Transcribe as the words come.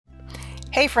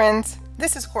Hey friends,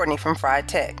 this is Courtney from Fried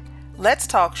Tech. Let's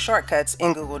talk shortcuts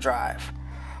in Google Drive.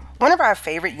 One of our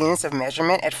favorite units of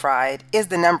measurement at Fried is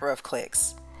the number of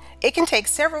clicks. It can take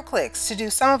several clicks to do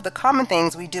some of the common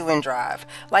things we do in Drive,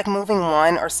 like moving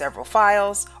one or several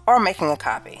files or making a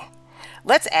copy.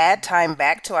 Let's add time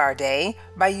back to our day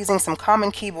by using some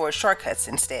common keyboard shortcuts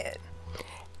instead.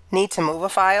 Need to move a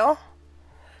file?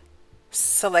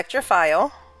 Select your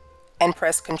file and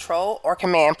press Ctrl or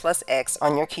Command plus X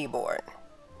on your keyboard.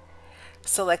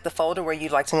 Select the folder where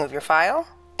you'd like to move your file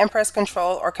and press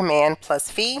Ctrl or Command plus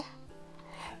V.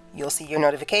 You'll see your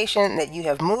notification that you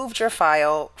have moved your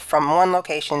file from one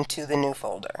location to the new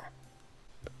folder.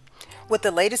 With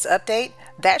the latest update,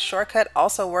 that shortcut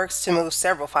also works to move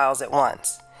several files at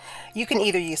once. You can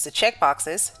either use the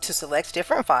checkboxes to select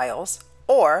different files,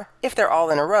 or if they're all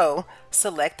in a row,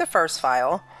 select the first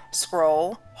file,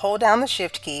 scroll, hold down the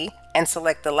Shift key, and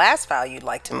select the last file you'd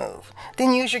like to move.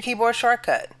 Then use your keyboard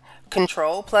shortcut,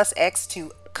 Ctrl plus X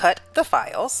to cut the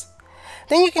files.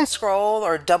 Then you can scroll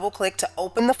or double click to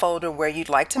open the folder where you'd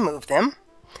like to move them.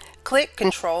 Click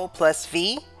Ctrl plus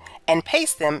V and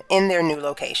paste them in their new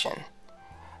location.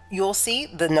 You'll see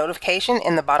the notification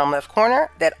in the bottom left corner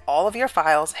that all of your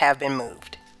files have been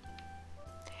moved.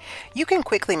 You can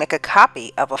quickly make a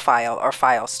copy of a file or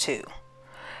files too.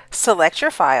 Select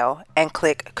your file and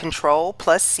click Ctrl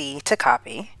plus C to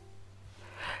copy.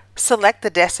 Select the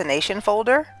destination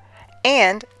folder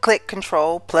and click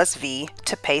Ctrl plus V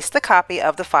to paste the copy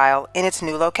of the file in its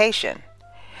new location.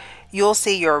 You'll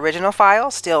see your original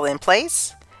file still in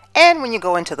place, and when you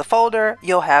go into the folder,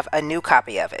 you'll have a new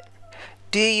copy of it.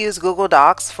 Do you use Google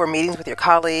Docs for meetings with your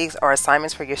colleagues or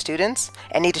assignments for your students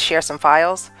and need to share some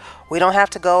files? We don't have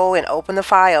to go and open the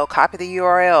file, copy the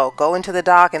URL, go into the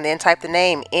doc, and then type the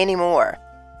name anymore.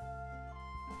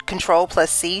 Ctrl plus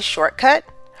C shortcut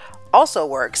also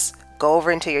works. Go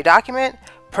over into your document,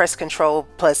 press Ctrl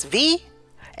plus V,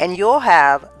 and you'll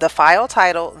have the file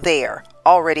title there,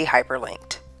 already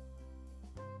hyperlinked.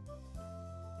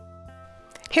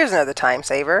 Here's another time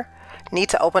saver. Need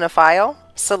to open a file?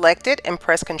 Select it and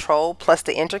press Ctrl plus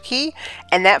the Enter key,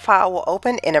 and that file will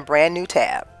open in a brand new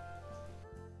tab.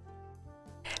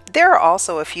 There are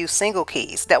also a few single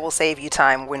keys that will save you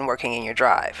time when working in your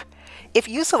Drive. If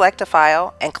you select a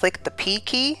file and click the P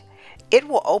key, it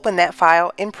will open that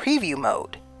file in preview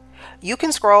mode. You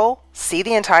can scroll, see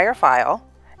the entire file,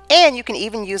 and you can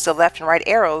even use the left and right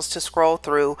arrows to scroll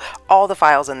through all the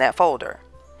files in that folder.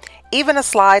 Even a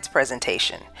slides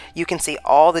presentation, you can see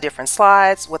all the different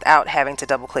slides without having to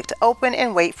double click to open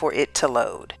and wait for it to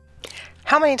load.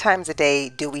 How many times a day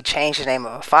do we change the name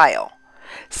of a file?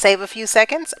 Save a few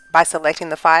seconds by selecting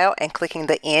the file and clicking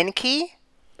the N key.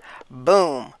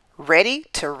 Boom, ready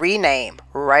to rename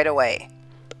right away.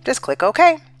 Just click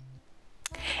OK.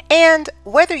 And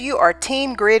whether you are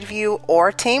Team Grid View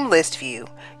or Team List View,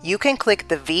 you can click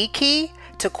the V key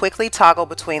to quickly toggle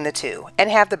between the two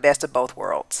and have the best of both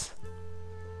worlds.